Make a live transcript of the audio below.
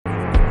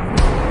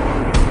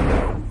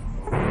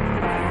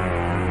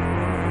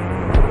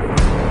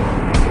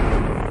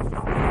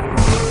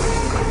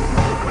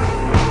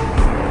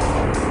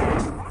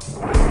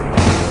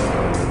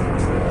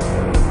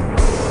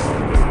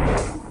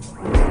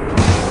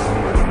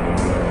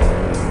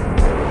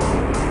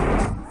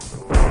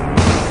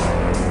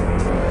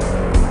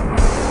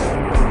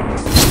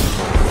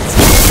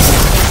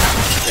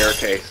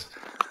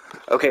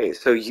Okay,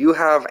 so you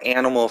have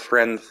Animal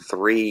Friend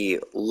 3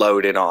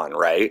 loaded on,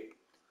 right?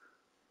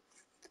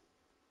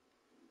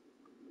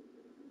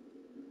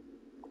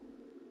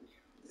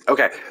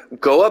 Okay,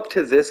 go up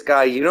to this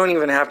guy. You don't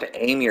even have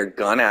to aim your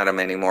gun at him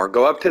anymore.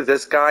 Go up to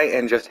this guy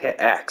and just hit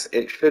X.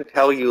 It should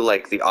tell you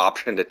like the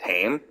option to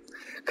tame.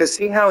 Because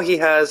see how he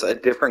has a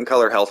different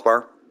color health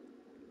bar?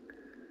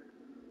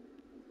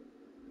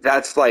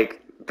 That's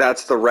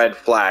the red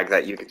flag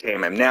that you could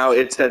tame him. Now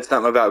it said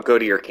something about go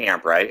to your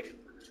camp, right?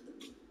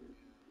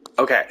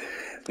 Okay.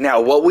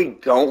 Now what we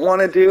don't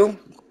want to do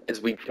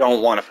is we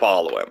don't want to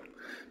follow him.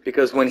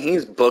 Because when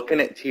he's booking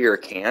it to your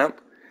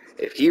camp,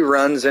 if he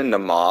runs into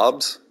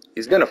mobs,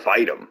 he's gonna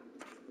fight them.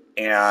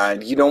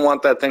 And you don't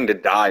want that thing to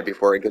die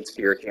before it gets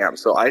to your camp.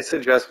 So I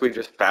suggest we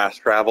just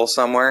fast travel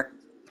somewhere,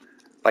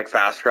 like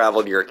fast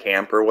travel to your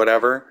camp or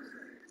whatever,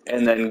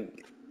 and then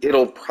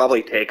it'll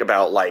probably take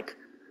about like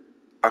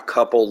a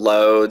couple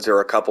loads or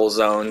a couple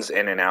zones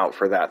in and out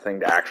for that thing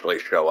to actually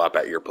show up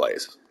at your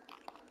place.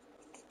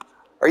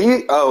 Are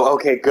you? Oh,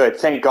 okay, good.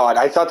 Thank God.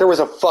 I thought there was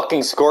a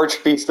fucking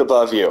scorched beast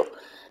above you,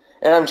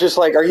 and I'm just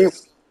like, are you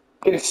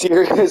fucking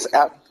serious?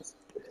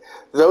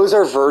 Those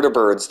are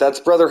vertibirds. That's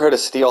Brotherhood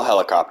of Steel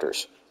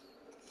helicopters.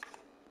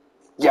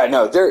 Yeah,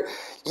 no, they're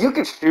you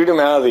could shoot them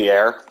out of the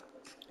air,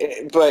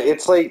 but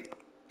it's like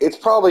it's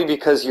probably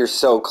because you're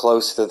so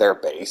close to their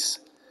base.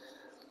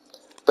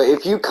 But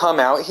if you come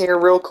out here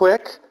real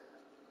quick,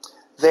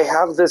 they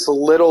have this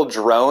little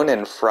drone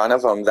in front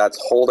of them that's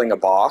holding a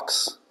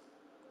box.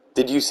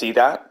 Did you see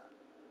that?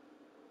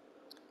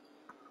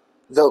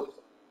 Though,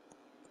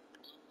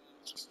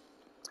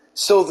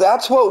 so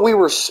that's what we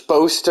were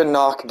supposed to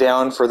knock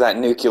down for that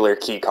nuclear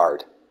key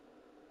card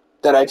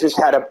that I just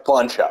had a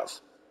bunch of.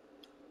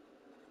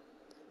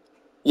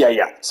 Yeah,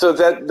 yeah. So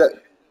that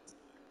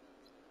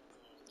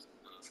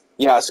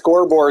yeah,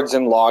 scoreboards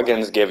and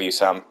logins give you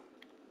some.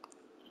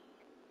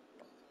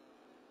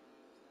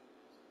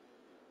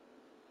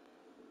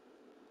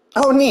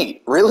 Oh,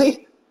 neat.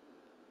 Really?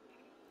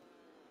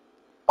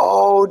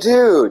 Oh,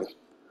 dude.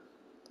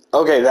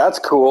 Okay, that's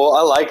cool.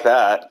 I like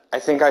that. I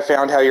think I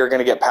found how you're going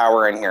to get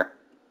power in here.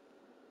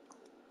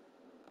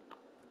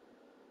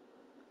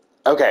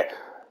 Okay.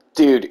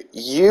 Dude,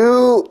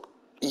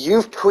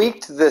 you've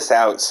tweaked this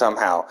out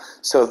somehow.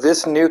 So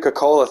this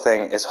Nuka-Cola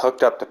thing is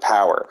hooked up to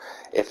power.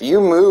 If you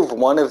move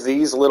one of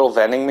these little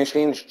vending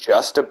machines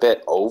just a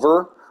bit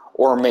over,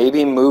 or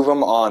maybe move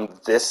them on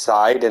this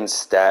side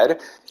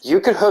instead, you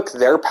could hook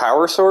their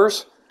power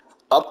source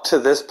up to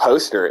this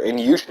poster and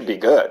you should be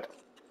good.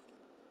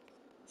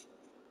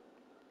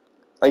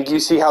 Like, you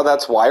see how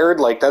that's wired?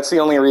 Like, that's the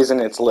only reason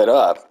it's lit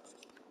up.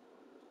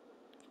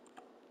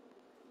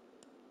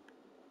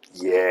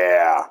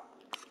 Yeah.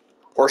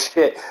 Or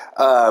shit,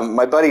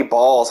 my buddy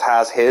Balls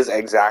has his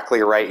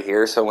exactly right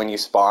here, so when you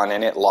spawn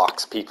in, it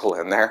locks people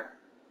in there.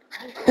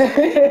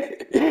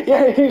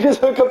 Yeah, you just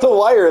hook up the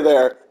wire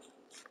there.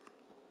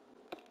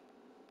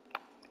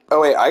 Oh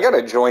wait, I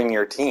gotta join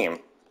your team.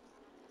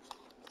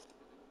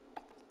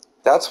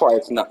 That's why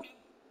it's not.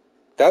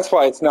 That's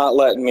why it's not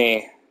letting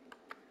me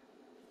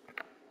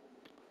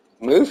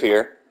move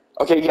here.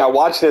 Okay, yeah,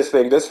 watch this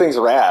thing. This thing's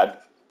rad.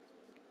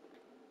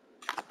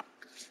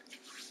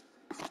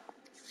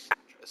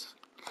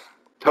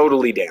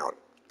 Totally down.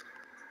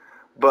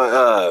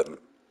 But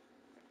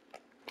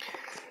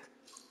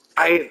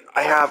I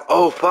have.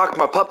 Oh fuck,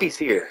 my puppy's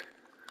here.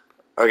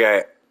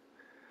 Okay,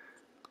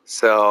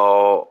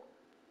 so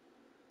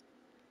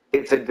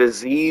it's a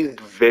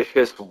diseased,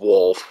 vicious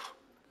wolf,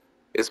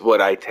 is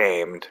what I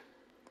tamed.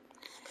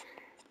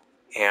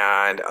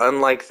 And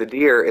unlike the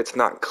deer, it's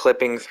not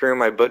clipping through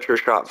my butcher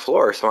shop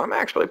floor, so I'm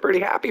actually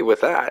pretty happy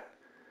with that.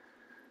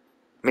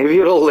 Maybe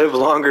it'll live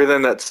longer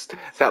than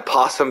that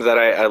possum that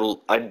I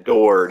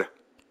adored.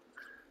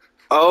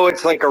 Oh,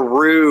 it's like a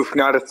roof,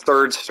 not a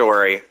third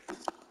story.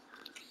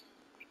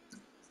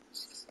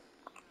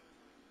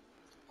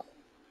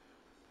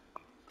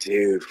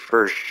 Dude,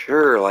 for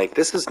sure. Like,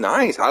 this is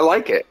nice. I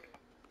like it.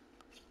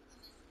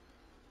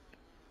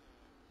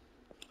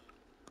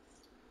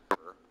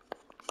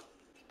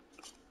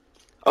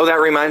 Oh, that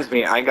reminds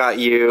me, I got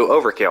you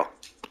overkill.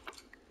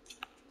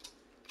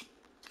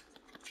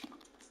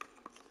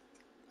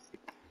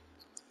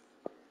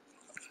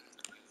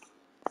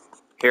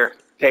 Here,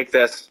 take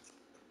this.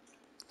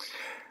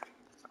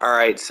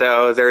 Alright,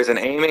 so there's an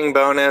aiming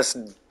bonus,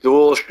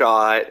 dual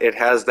shot. It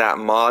has that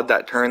mod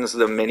that turns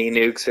the mini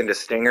nukes into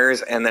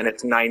stingers, and then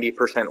it's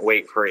 90%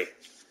 weight free.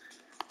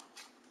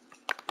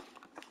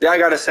 Yeah, I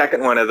got a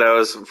second one of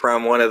those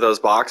from one of those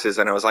boxes,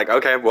 and I was like,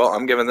 okay, well,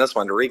 I'm giving this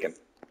one to Rican.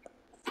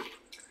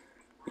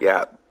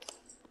 Yeah.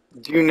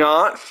 Do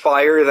not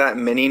fire that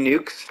mini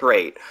nuke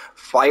straight.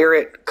 Fire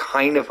it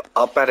kind of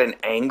up at an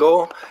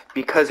angle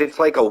because it's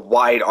like a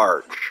wide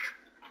arch.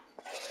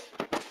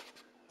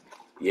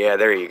 Yeah,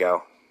 there you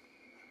go.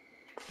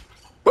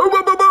 Boom,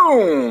 boom, boom,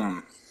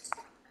 boom!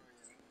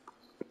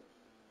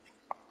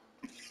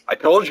 I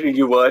told you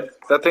you would.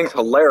 That thing's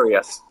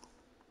hilarious.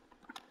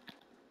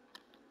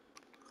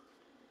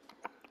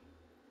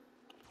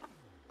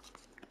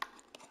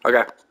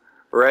 Okay.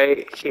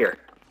 right here.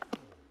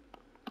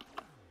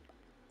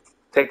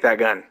 Take that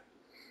gun.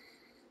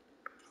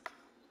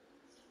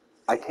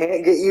 I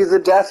can't get you the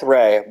death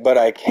ray, but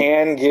I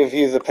can give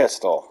you the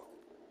pistol.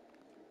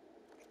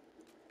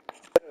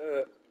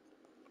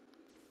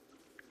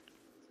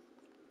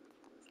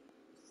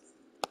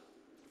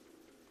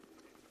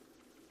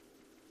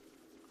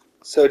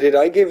 So did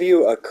I give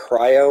you a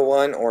cryo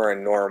one or a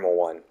normal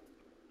one?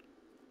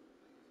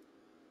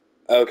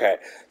 Okay,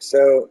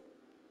 so,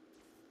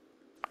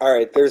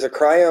 alright, there's a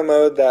cryo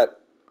mode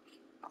that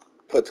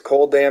puts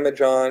cold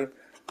damage on,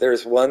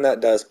 there's one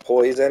that does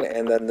poison,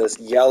 and then this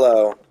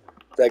yellow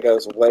that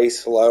goes way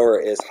slower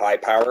is high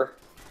power.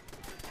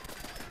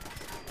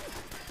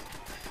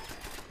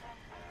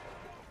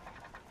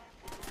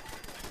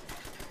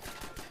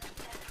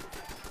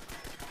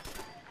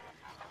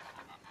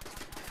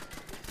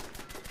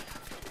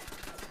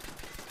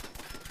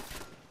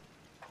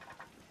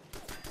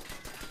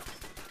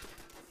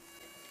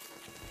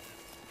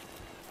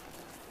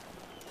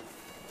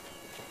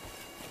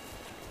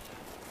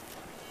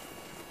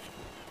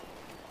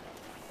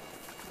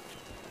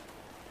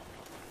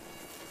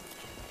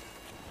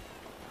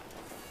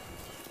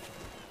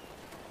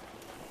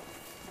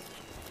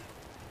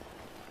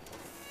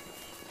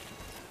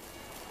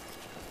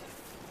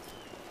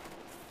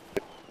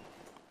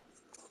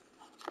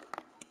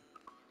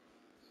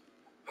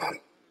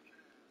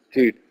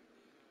 Dude.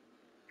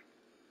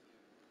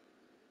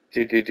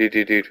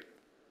 Dude.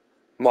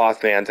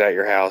 Mothman's at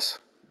your house.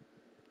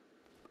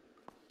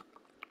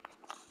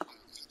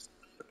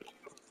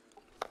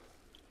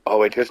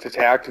 Oh, it just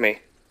attacked me.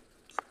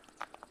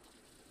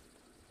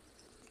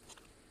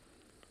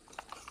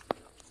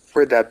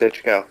 Where'd that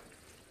bitch go?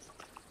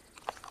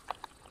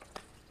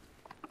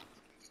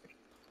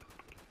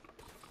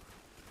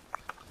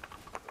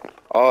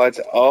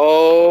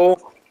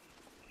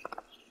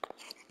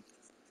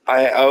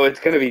 Oh, it's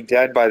gonna be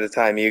dead by the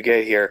time you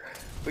get here.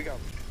 We go.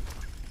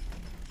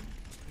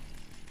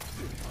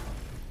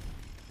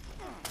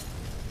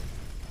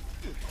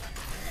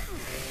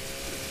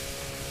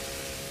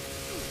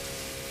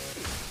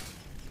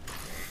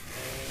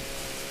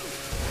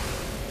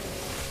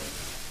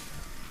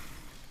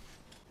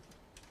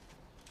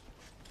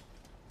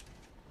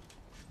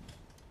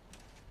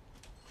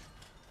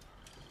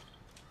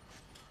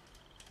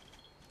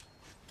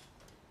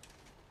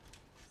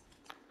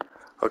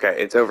 Okay,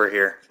 it's over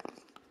here.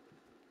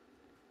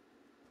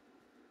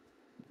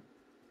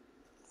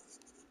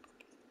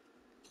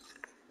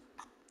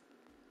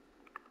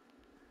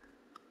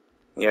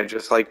 Yeah,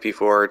 just like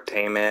before,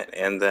 tame it,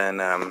 and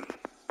then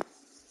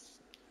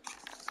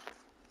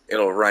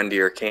it'll run to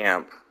your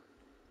camp.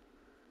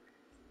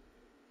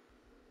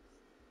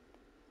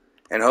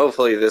 And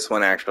hopefully this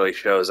one actually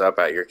shows up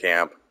at your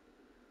camp.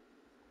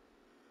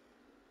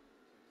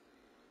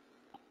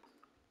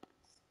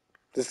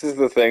 This is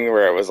the thing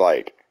where it was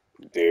like,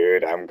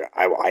 dude,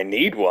 I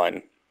need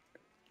one.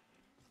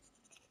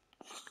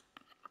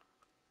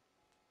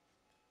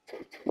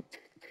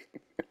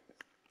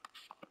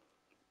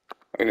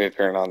 I need to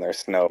turn on their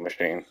snow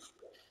machine.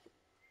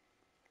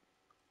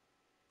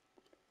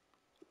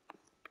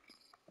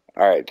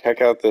 Alright,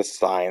 check out this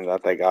sign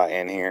that they got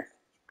in here.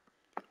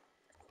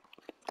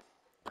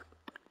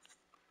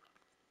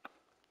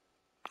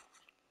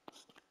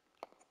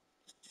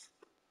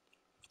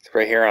 It's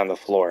right here on the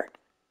floor.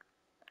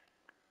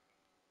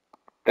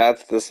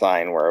 That's the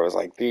sign where I was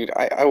like, dude,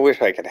 I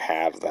wish I could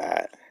have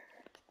that.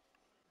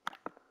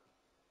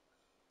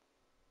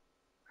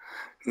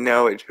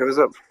 No, it shows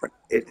up,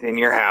 it's in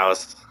your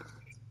house.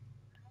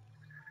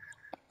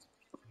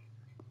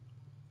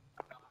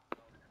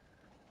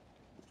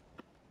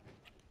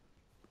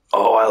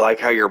 Oh, I like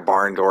how your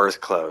barn doors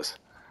close.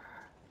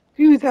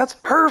 Dude, that's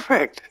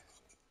perfect.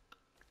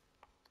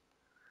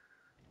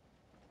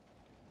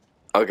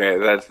 Okay,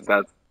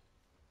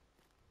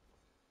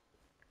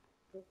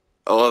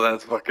 oh,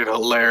 that's fucking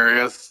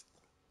hilarious.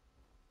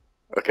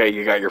 Okay,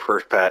 you got your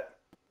first pet.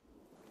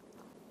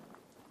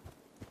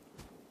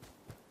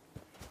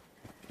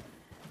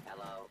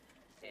 Hello,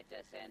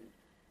 citizen.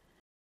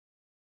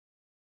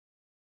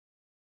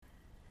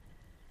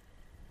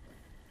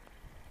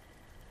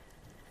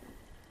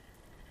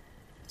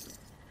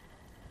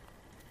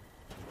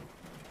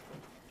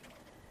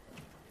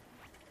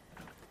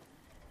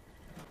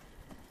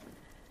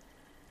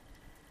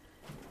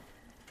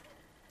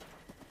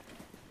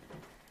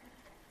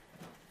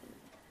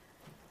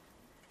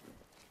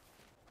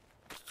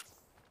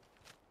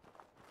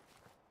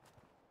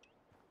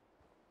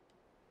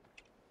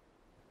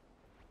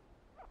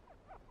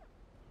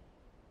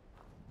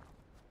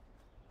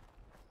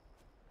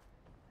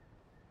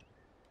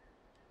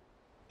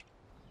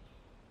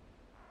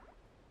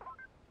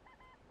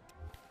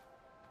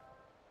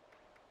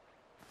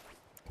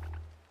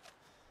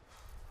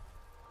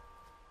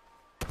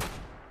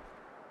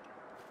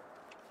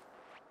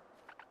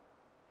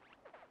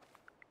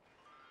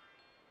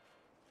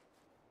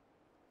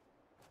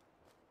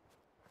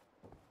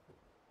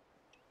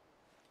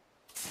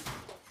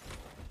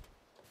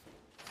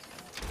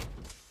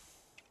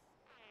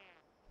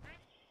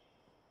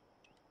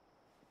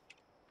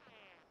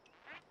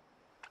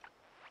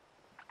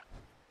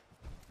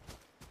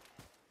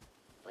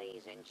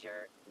 Please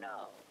ensure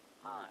no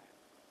harm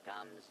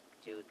comes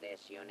to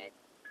this unit.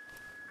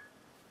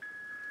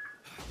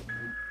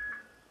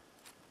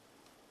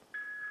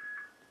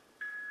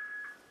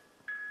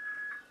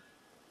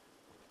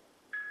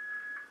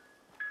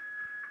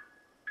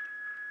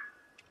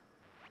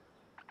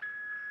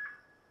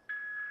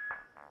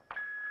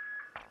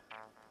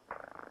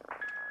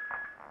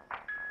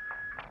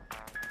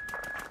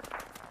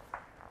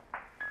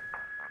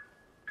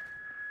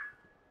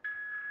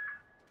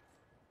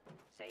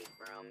 Safe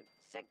room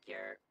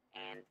secure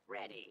and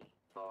ready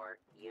for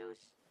use.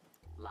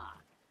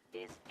 Lock.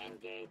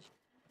 Disengage.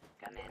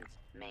 Commence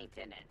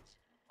maintenance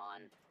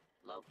on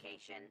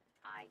location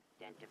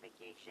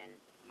identification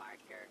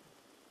marker.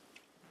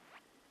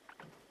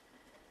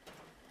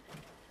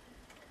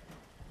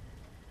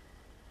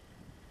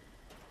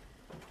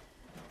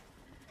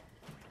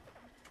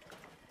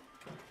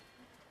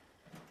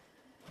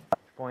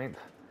 Points.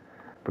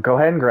 But go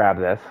ahead and grab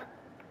this.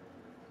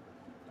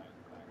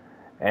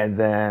 And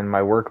then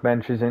my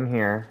workbench is in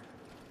here.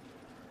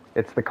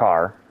 It's the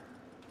car.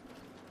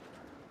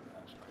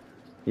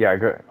 Yeah,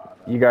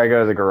 you gotta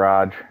go to the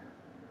garage.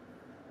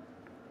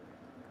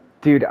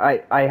 Dude,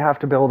 I have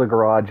to build a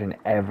garage in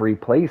every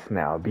place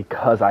now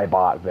because I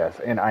bought this.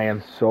 And I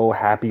am so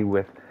happy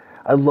with...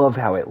 I love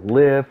how it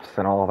lifts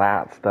and all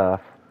that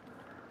stuff.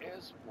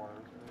 It's worth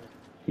it.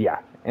 Yeah,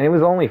 and it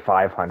was only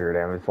 500,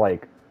 and it's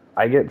like,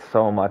 I get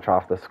so much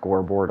off the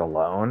scoreboard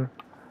alone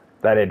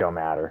that it don't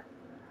matter.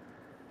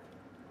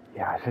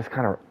 Yeah, it's just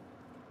kind of...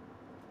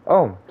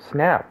 Oh,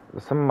 snap.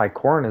 Some of my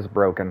corn is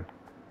broken.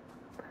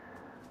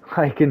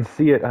 I can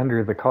see it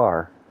under the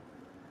car.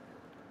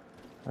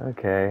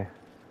 Okay.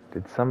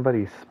 Did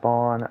somebody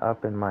spawn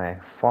up in my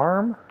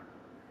farm?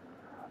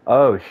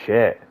 Oh,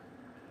 shit.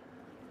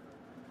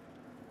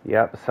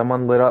 Yep,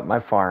 someone lit up my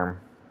farm.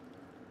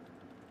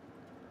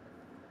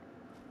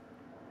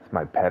 Is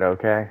my pet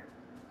okay?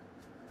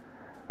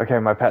 Okay,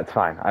 my pet's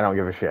fine. I don't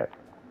give a shit.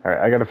 Alright,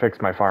 I gotta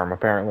fix my farm.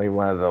 Apparently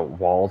one of the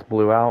walls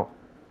blew out.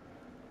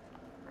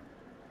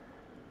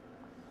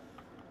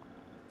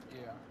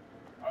 Yeah.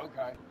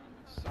 Okay.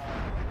 So.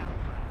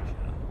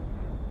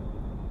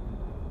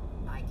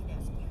 I can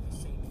ask you the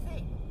same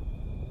thing.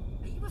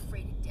 Are you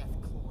afraid of death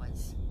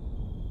claws?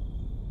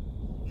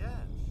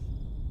 Yes.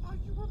 Oh,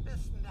 you were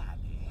missing that,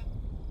 eh?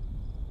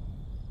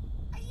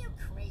 Are you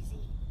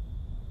crazy?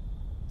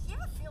 Do you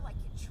ever feel like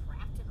you're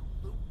trapped in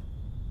a loop?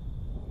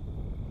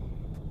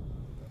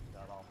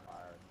 Got all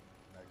fired.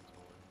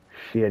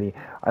 Negatory. Shitty.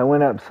 I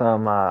went up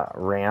some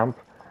ramp,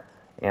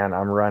 and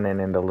I'm running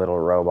into little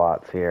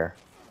robots here.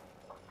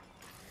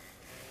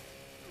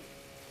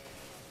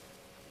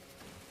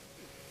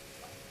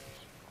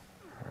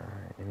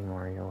 Alright, any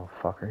more of you little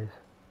fuckers?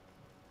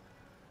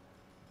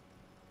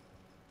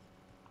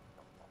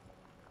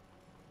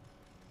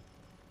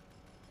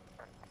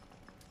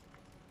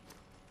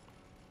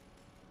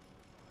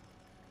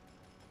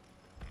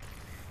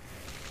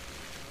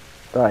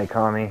 Die,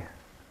 commie.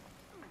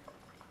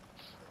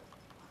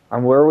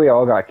 I'm where we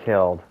all got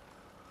killed.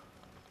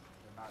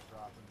 They're not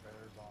dropping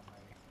bears on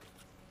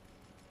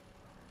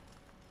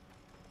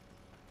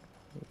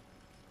me.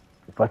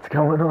 What's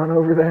going on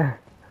over there?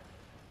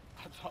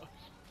 I thought,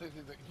 so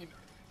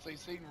you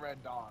seen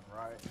Red Dawn,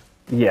 right?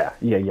 Yeah.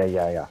 So you know the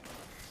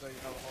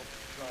whole.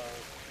 So who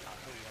was it?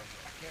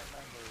 I can't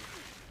remember.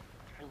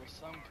 It was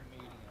some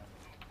comedian,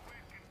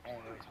 and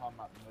they were talking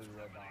about the movie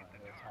Red Dawn, and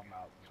they were talking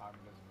about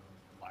communism,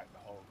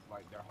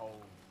 like their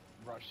whole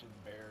Russian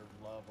bear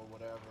love or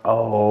whatever.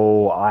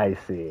 Oh, I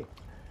see.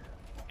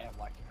 And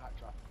like, you're not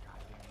dropping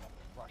goddamn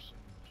Russian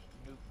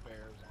nuke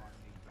bears on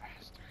me,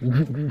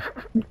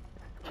 bastards.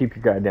 Keep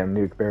your goddamn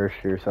nuke bears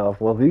to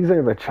yourself. Well, these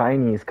are the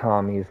Chinese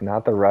commies,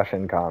 not the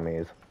Russian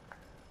commies.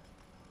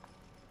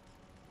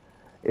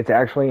 It's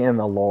actually in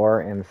the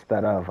lore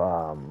instead of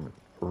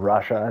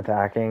Russia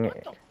attacking.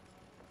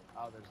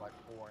 Oh, there's like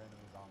 4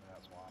 enemies on there,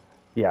 that's why.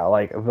 Yeah,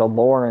 like the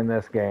lore in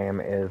this game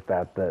is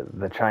that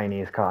the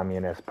Chinese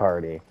Communist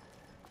Party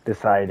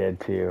decided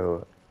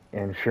to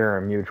ensure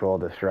mutual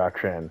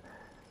destruction,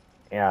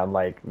 and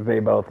like they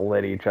both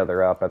lit each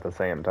other up at the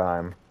same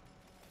time.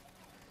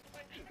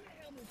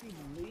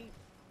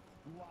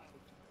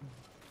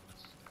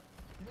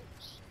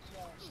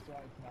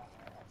 Strike my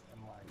ass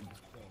and like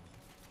thing.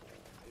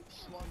 It's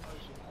slow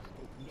motion.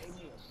 It gave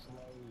me a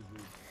slow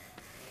read.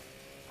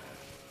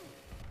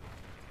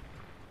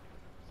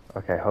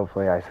 Okay,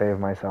 hopefully I save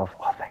myself.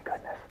 Oh, thank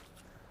goodness.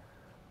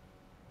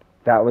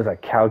 That was a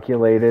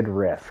calculated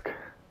risk.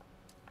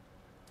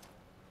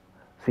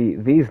 See,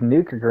 these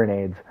nuke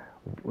grenades,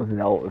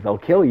 they'll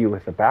kill you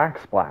with the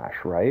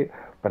backsplash, right?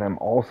 But I'm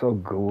also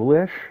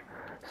ghoulish,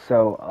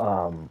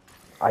 so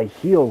I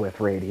heal with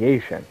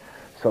radiation.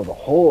 So the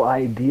whole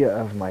idea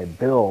of my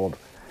build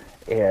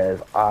is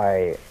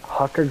I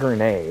huck a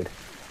grenade,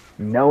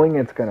 knowing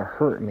it's going to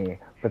hurt me,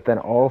 but then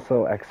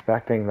also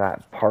expecting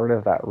that part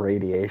of that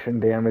radiation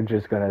damage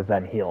is going to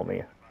then heal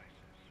me.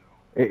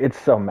 It's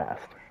so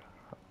messed.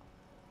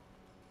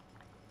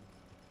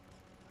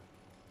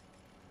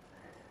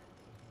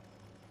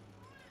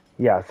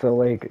 Yeah, so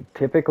like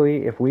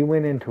typically if we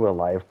went into a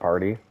live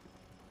party,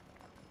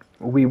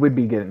 we would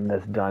be getting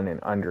this done in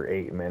under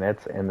 8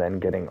 minutes and then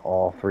getting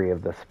all three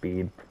of the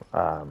speed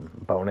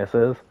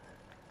bonuses.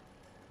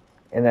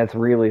 And that's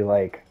really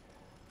like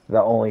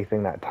the only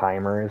thing that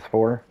timer is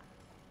for.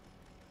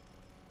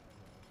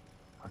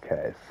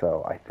 Okay,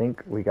 so I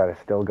think we gotta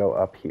still go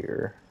up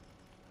here.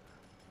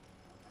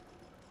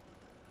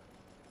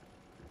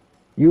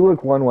 You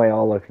look one way,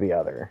 I'll look the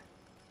other.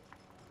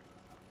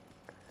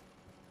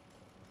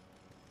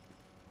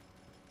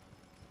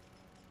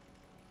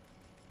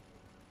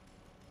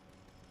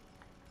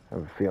 I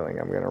have a feeling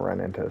I'm gonna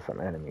run into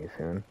some enemies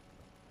soon.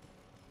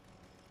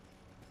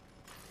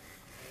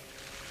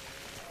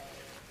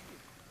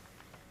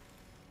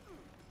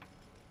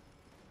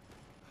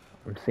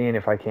 I'm seeing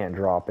if I can't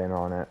drop in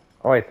on it.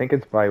 Oh, I think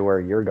it's by where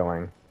you're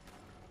going.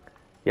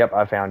 Yep,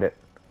 I found it.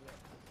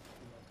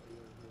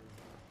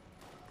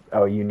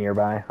 Oh, you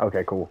nearby?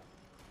 Okay, cool.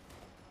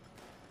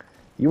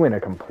 You went a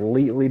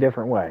completely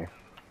different way.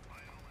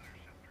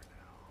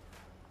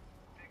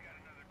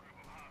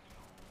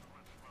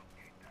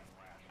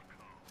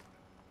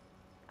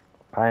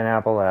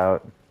 Pineapple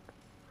out.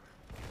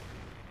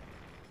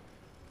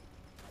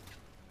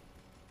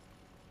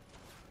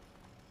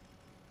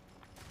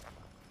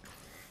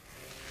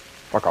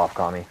 Fuck off,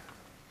 commie.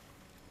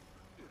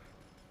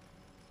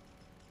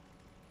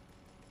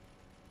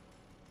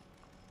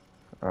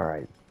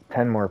 Alright,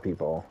 10 more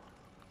people.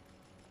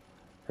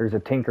 There's a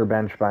tinker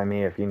bench by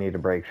me if you need to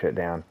break shit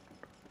down.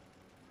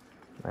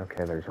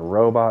 Okay, there's a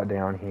robot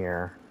down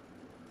here.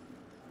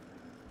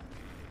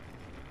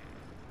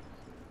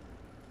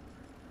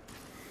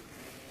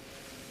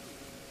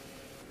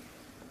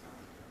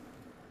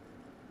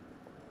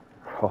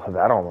 Oh,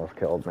 that almost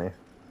killed me.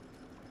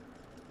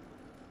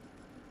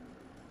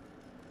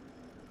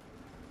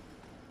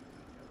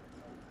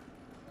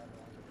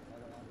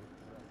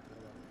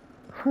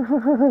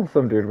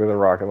 Some dude with a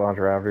rocket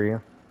launcher after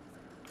you.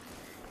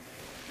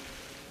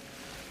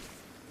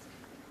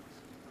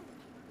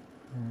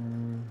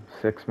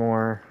 Six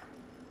more.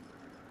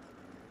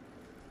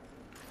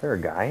 Is there a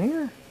guy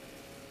here?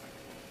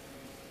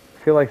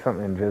 I feel like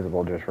something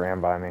invisible just ran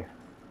by me.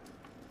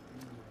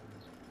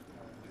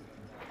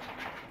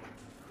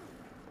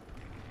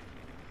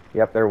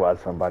 Yep, there was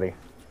somebody.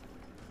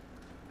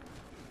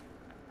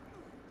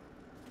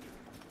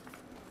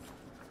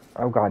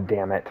 Oh, god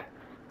damn it.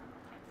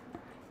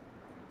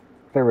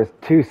 There was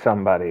two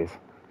somebodies.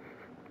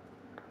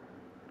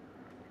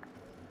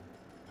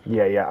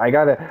 Yeah,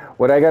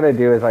 what I gotta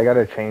do is I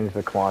gotta change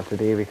the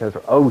quantity because,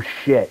 oh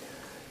shit,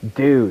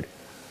 dude,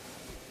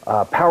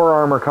 power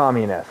armor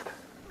communist.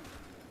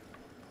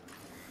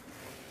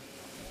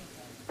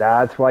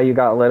 That's why you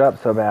got lit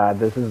up so bad.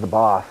 This is the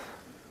boss.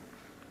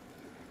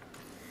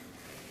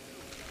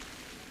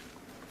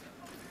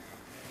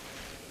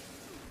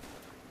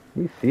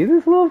 You see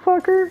this little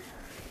fucker?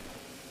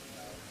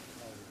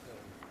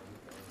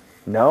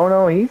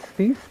 No, he's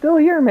still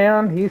here,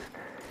 man.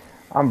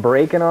 I'm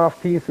breaking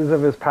off pieces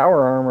of his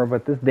power armor,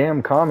 but this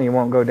damn commie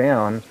won't go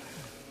down.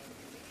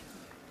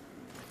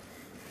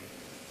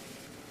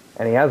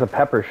 And he has a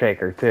pepper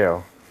shaker,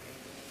 too.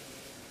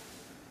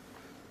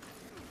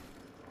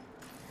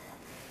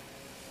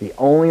 The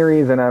only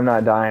reason I'm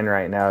not dying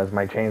right now is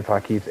my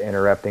chainsaw keeps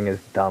interrupting his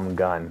dumb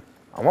gun.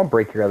 I won't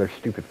break your other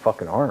stupid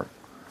fucking arm.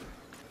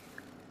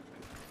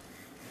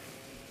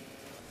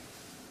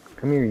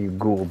 Come here, you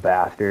ghoul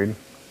bastard.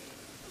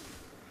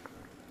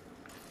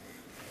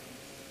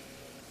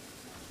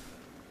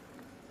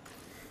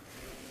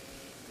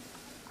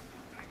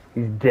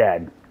 He's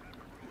dead.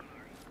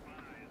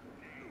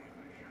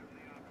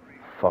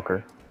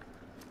 Fucker.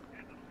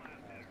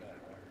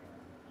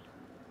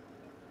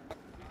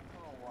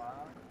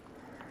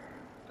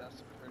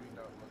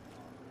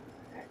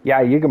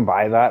 Yeah, you can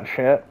buy that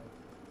shit.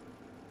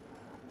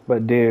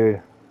 But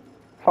dude,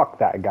 fuck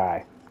that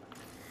guy.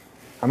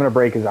 I'm gonna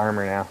break his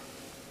armor now.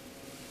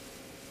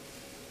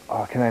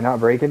 Oh, can I not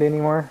break it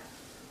anymore?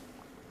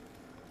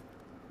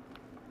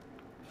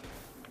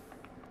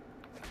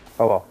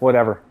 Oh well,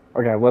 whatever.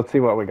 Okay, let's see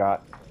what we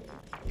got.